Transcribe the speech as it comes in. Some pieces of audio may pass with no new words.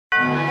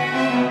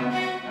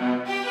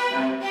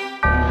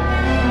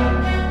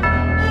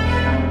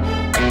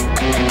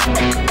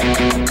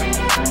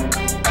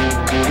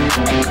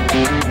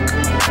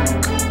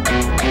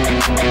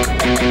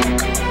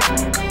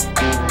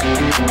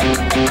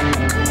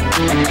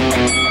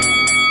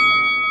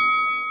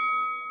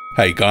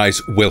Hey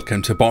guys,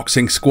 welcome to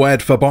Boxing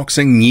Squad for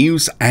boxing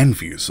news and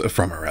views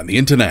from around the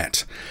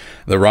internet.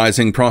 The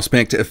rising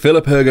prospect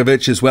Filip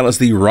Hrgovic as well as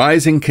the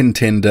rising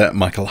contender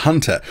Michael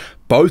Hunter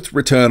both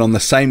return on the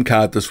same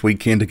card this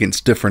weekend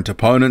against different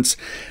opponents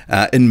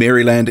in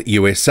Maryland,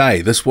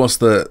 USA. This was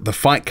the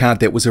fight card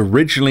that was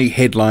originally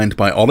headlined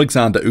by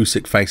Alexander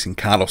Usyk facing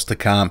Carlos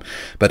Takam,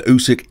 but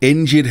Usyk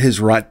injured his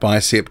right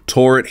bicep,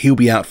 tore it. He'll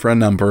be out for a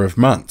number of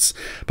months.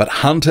 But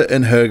Hunter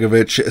and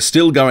Hrgovic are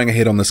still going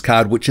ahead on this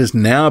card, which is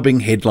now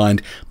being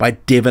headlined by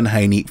Devin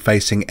Haney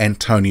facing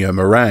Antonio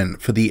Moran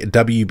for the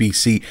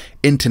WBC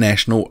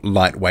International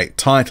Lightweight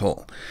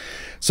title.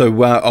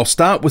 So I'll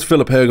start with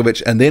Filip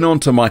Hrgovic and then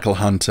on to Michael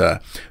Hunter,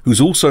 who's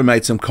also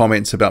made some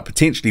comments about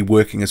potentially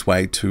working his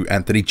way to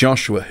Anthony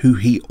Joshua, who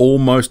he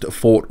almost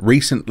fought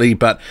recently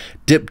but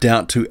dipped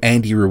out to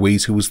Andy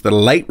Ruiz, who was the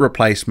late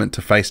replacement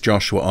to face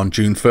Joshua on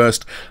June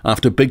 1st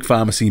after Big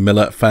Pharmacy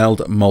Miller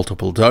failed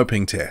multiple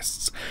doping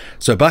tests.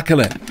 So buckle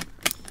in.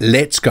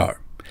 Let's go.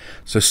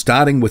 So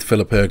starting with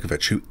Filip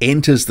Hrgovic, who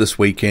enters this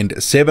weekend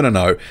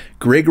 7-0,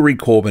 Gregory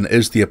Corbin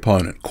is the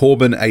opponent.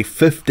 Corbin, a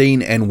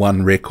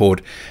 15-1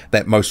 record.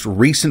 That most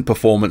recent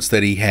performance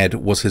that he had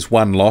was his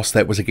one loss.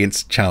 That was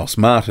against Charles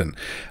Martin,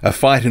 a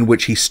fight in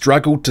which he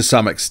struggled to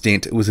some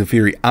extent. It was a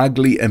very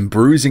ugly and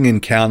bruising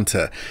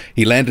encounter.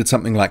 He landed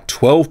something like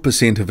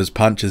 12% of his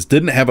punches,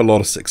 didn't have a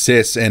lot of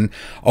success, and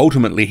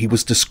ultimately he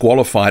was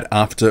disqualified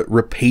after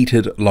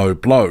repeated low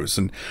blows.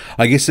 And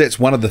I guess that's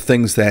one of the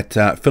things that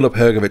Filip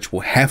Hrgovic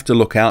will have to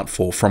look out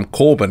for from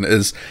Corbin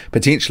is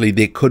potentially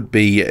there could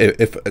be,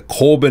 if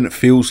Corbin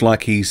feels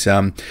like he's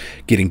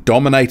getting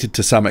dominated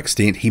to some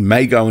extent, he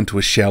may go into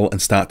a shell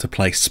and start to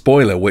play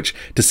spoiler, which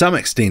to some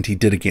extent he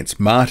did against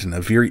Martin,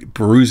 a very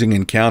bruising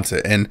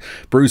encounter, and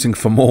bruising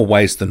for more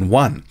ways than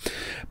one.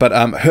 But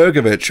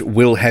Hrgovic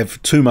will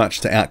have too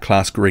much to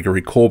outclass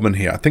Gregory Corbin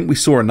here. I think we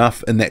saw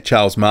enough in that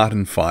Charles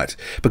Martin fight,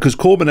 because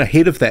Corbin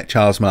ahead of that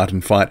Charles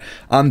Martin fight,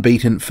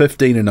 unbeaten,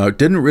 15-0,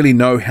 didn't really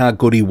know how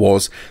good he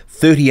was,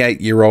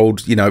 38-year-old,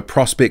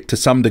 prospect to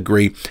some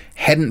degree,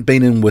 hadn't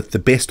been in with the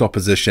best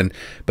opposition,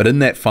 but in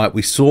that fight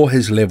we saw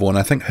his level, and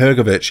I think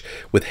Hrgovic,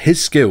 with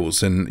his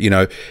skills, and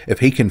if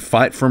he can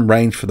fight from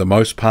range for the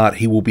most part,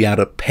 he will be able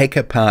to peck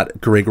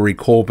apart Gregory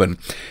Corbin,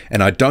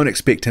 and I don't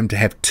expect him to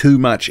have too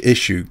much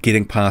issue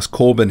getting past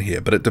Corbin here,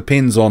 but it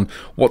depends on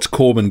what's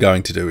Corbin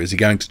going to do. Is he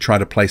going to try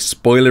to play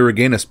spoiler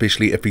again,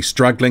 especially if he's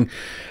struggling?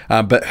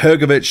 But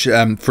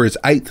Hrgovic, for his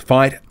 8th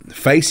fight,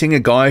 facing a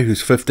guy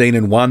who's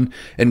 15-1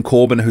 in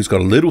Corbin, who's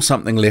got a little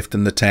something left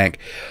in the tank,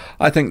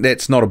 I think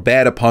that's not a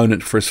bad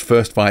opponent for his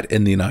first fight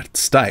in the United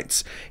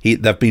States.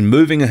 They've been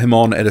moving him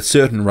on at a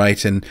certain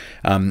rate, and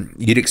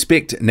you'd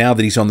expect now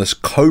that he's on this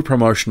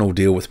co-promotional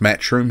deal with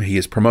Matchroom, he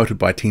is promoted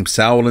by Team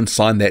Sauerland,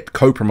 signed that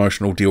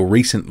co-promotional deal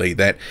recently,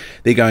 that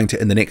they're going to,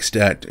 in the next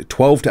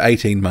 12 to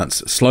 18 months,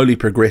 slowly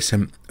progress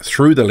him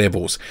through the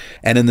levels,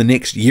 and in the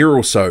next year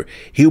or so,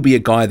 he'll be a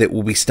guy that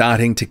will be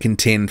starting to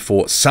contend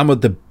for some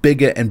of the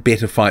bigger and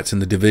better fights in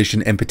the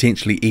division, and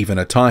potentially even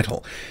a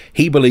title.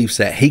 He believes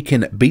that he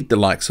can beat the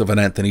likes of an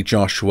Anthony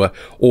Joshua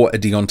or a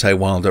Deontay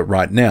Wilder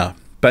right now.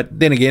 But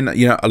then again,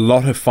 a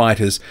lot of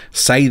fighters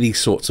say these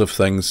sorts of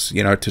things,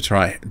 to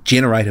try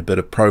generate a bit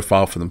of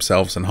profile for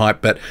themselves and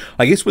hype. But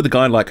I guess with a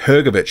guy like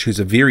Hrgovic, who's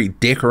a very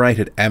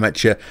decorated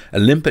amateur,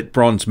 Olympic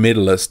bronze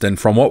medalist, and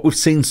from what we've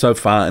seen so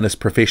far in his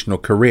professional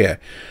career,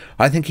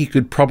 I think he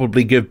could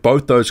probably give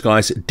both those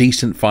guys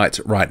decent fights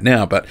right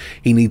now, but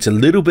he needs a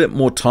little bit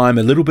more time,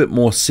 a little bit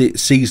more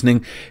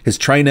seasoning. His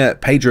trainer,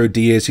 Pedro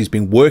Diaz, he's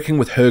been working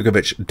with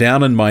Hrgovic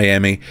down in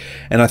Miami,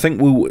 and I think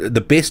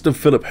the best of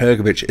Filip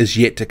Hrgovic is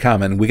yet to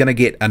come, and we're going to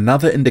get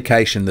another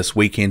indication this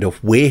weekend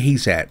of where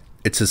he's at.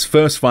 It's his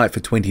first fight for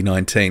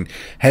 2019.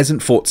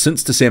 Hasn't fought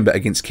since December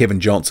against Kevin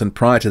Johnson.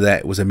 Prior to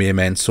that, it was Amir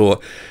Mansour.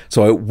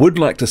 So I would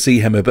like to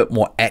see him a bit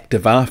more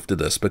active after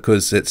this,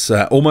 because it's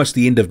almost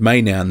the end of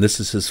May now, and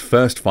this is his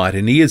first fight.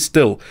 And he is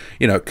still,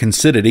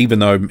 considered, even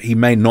though he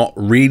may not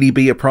really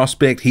be a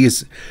prospect, he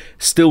is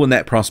still in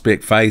that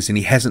prospect phase, and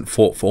he hasn't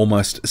fought for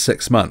almost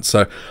 6 months.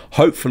 So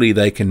hopefully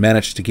they can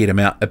manage to get him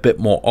out a bit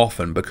more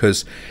often,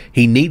 because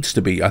he needs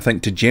to be, I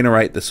think, to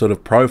generate the sort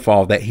of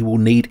profile that he will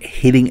need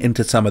heading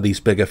into some of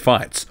these bigger fights.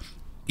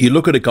 You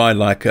look at a guy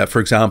like, for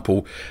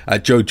example,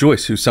 Joe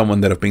Joyce, who's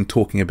someone that I've been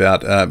talking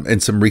about in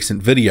some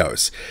recent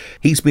videos.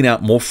 He's been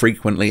out more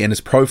frequently, and his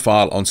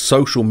profile on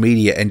social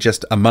media and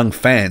just among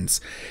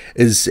fans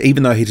is,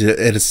 even though he's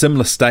at a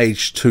similar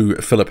stage to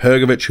Filip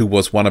Hrgovic, who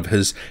was one of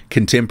his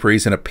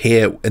contemporaries and a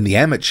pair in the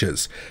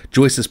amateurs,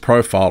 Joyce's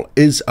profile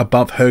is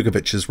above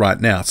Hrgovic's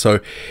right now. So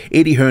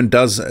Eddie Hearn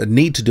does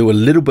need to do a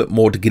little bit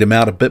more to get him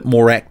out a bit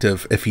more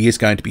active if he is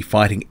going to be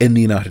fighting in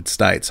the United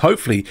States.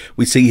 Hopefully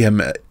we see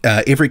him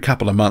every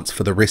couple of of months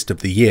for the rest of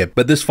the year.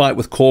 But this fight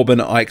with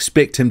Corbin, I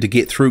expect him to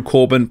get through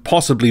Corbin,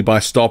 possibly by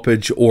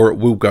stoppage, or it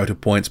will go to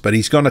points, but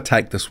he's going to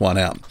take this one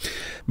out.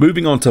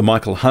 Moving on to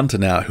Michael Hunter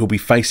now, who'll be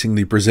facing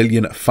the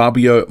Brazilian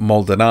Fabio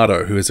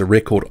Maldonado, who has a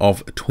record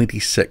of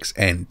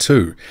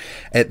 26-2.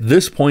 At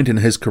this point in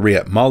his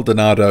career,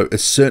 Maldonado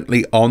is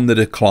certainly on the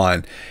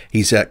decline.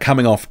 He's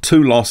coming off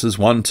 2 losses,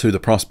 one to the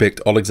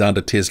prospect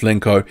Alexander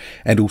Teslenko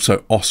and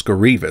also Oscar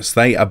Rivas.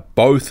 They are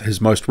both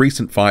his most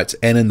recent fights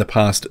and in the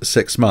past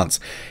 6 months.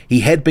 He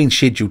had been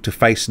scheduled to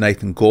face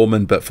Nathan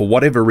Gorman, but for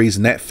whatever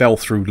reason that fell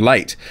through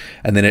late,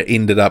 and then it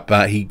ended up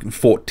he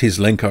fought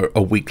Teslenko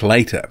a week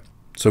later.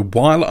 So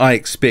while I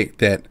expect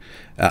that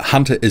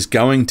Hunter is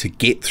going to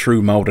get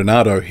through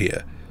Maldonado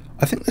here,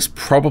 I think this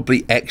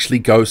probably actually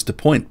goes to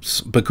points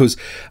because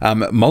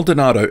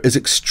Maldonado is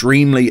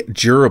extremely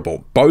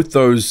durable. Both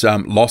those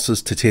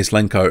losses to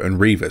Teslenko and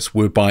Rivas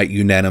were by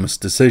unanimous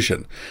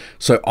decision.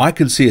 So I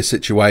could see a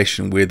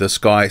situation where this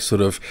guy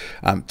sort of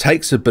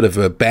takes a bit of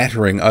a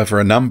battering over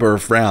a number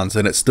of rounds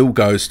and it still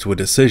goes to a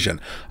decision.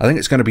 I think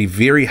it's going to be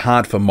very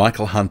hard for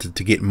Michael Hunter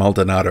to get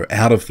Maldonado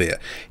out of there.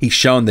 He's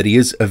shown that he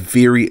is a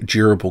very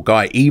durable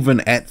guy.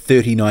 Even at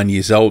 39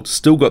 years old,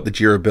 still got the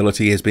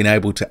durability, has been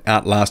able to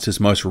outlast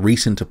his most recent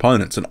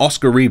opponents. And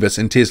Oscar Rivas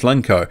and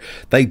Teslenko,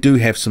 they do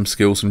have some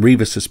skills, and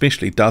Rivas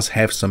especially does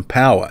have some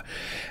power.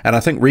 And I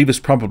think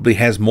Rivas probably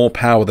has more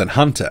power than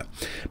Hunter.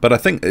 But I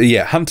think,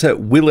 yeah, Hunter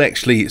will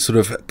actually sort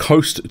of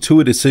coast to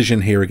a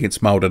decision here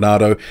against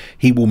Maldonado.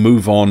 He will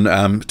move on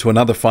to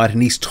another fight,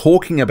 and he's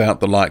talking about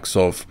the likes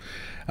of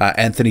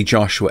Anthony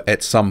Joshua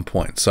at some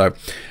point. So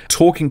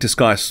talking to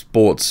Sky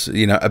Sports,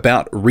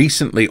 about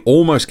recently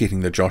almost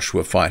getting the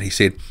Joshua fight, he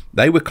said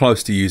they were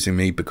close to using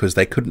me because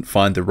they couldn't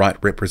find the right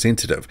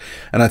representative.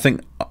 And I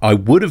think I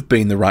would have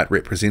been the right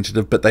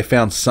representative, but they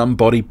found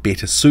somebody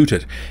better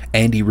suited,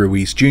 Andy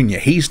Ruiz Jr.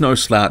 He's no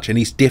slouch, and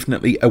he's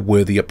definitely a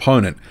worthy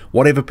opponent,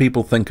 whatever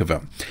people think of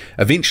him.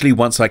 Eventually,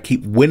 once I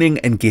keep winning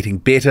and getting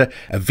better,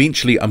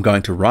 eventually I'm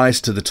going to rise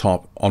to the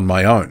top on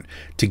my own,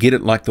 to get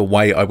it like the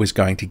way I was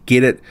going to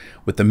get it.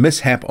 With the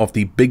mishap of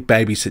the big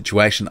baby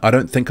situation, I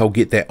don't think I'll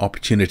get that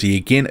opportunity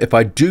again. If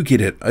I do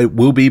get it, it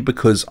will be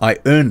because I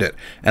earned it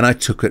and I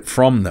took it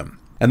from them.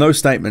 And those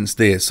statements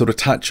there sort of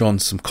touch on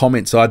some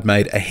comments I'd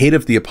made ahead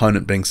of the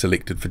opponent being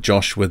selected for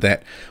Joshua,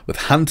 that with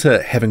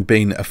Hunter having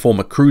been a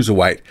former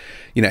cruiserweight,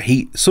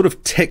 he sort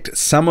of ticked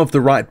some of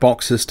the right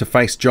boxes to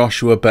face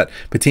Joshua, but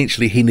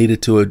potentially he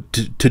needed to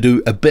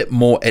do a bit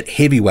more at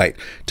heavyweight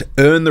to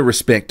earn the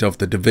respect of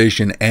the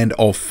division and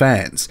of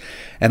fans.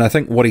 And I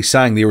think what he's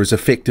saying there is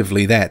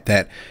effectively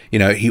that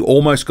he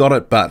almost got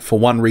it, but for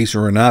one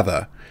reason or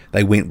another,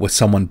 they went with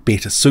someone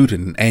better suited,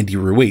 and Andy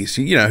Ruiz,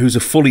 who's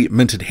a fully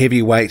minted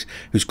heavyweight,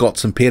 who's got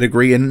some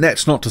pedigree. And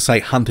that's not to say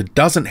Hunter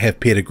doesn't have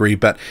pedigree,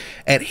 but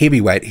at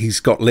heavyweight, he's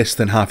got less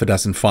than half a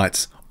dozen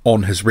fights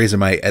on his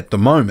resume at the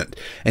moment,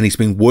 and he's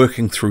been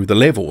working through the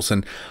levels.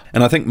 And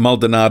I think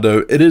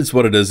Maldonado, it is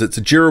what it is. It's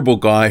a durable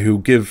guy who'll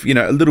give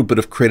a little bit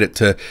of credit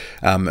to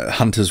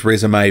Hunter's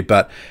resume,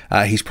 but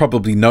he's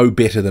probably no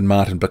better than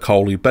Martin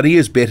Bakole, but he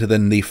is better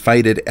than the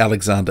faded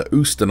Alexander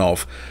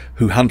Ustinov,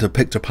 who Hunter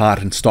picked apart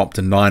and stopped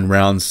in 9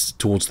 rounds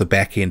towards the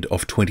back end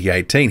of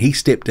 2018. He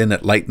stepped in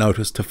at late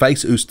notice to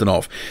face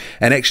Ustinov,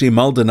 and actually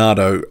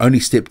Maldonado only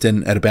stepped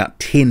in at about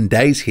 10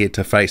 days here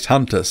to face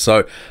Hunter.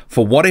 So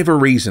for whatever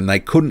reason, they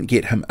couldn't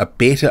get him a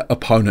better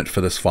opponent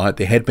for this fight.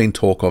 There had been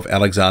talk of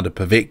Alexander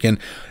Povetkin,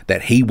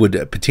 that he would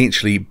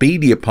potentially be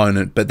the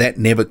opponent, but that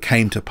never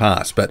came to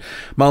pass. But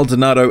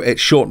Maldonado at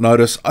short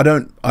notice, I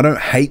don't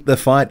hate the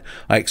fight.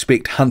 I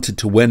expect Hunter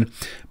to win,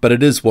 but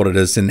it is what it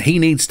is, and he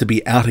needs to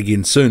be out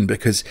again soon,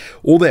 because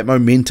all that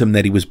momentum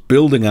that he was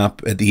building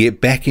up at the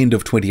back end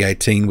of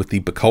 2018 with the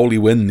Bakole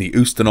win, the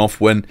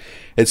Ustinov win,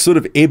 it sort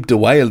of ebbed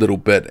away a little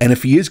bit. And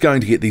if he is going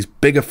to get these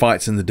bigger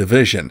fights in the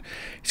division,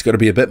 he's got to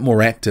be a bit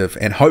more active,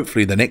 and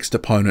hopefully the next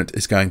opponent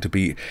is going to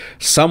be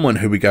someone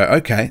who we go,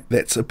 okay,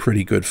 that's a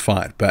pretty good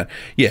fight. But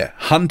yeah,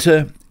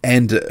 Hunter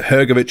and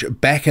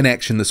Hrgovic back in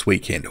action this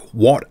weekend.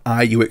 What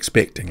are you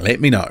expecting? Let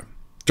me know.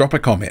 Drop a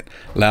comment,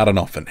 loud and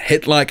often.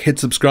 Hit like, hit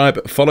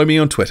subscribe, follow me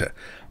on Twitter,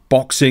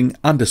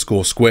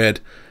 boxing_squared.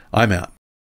 I'm out.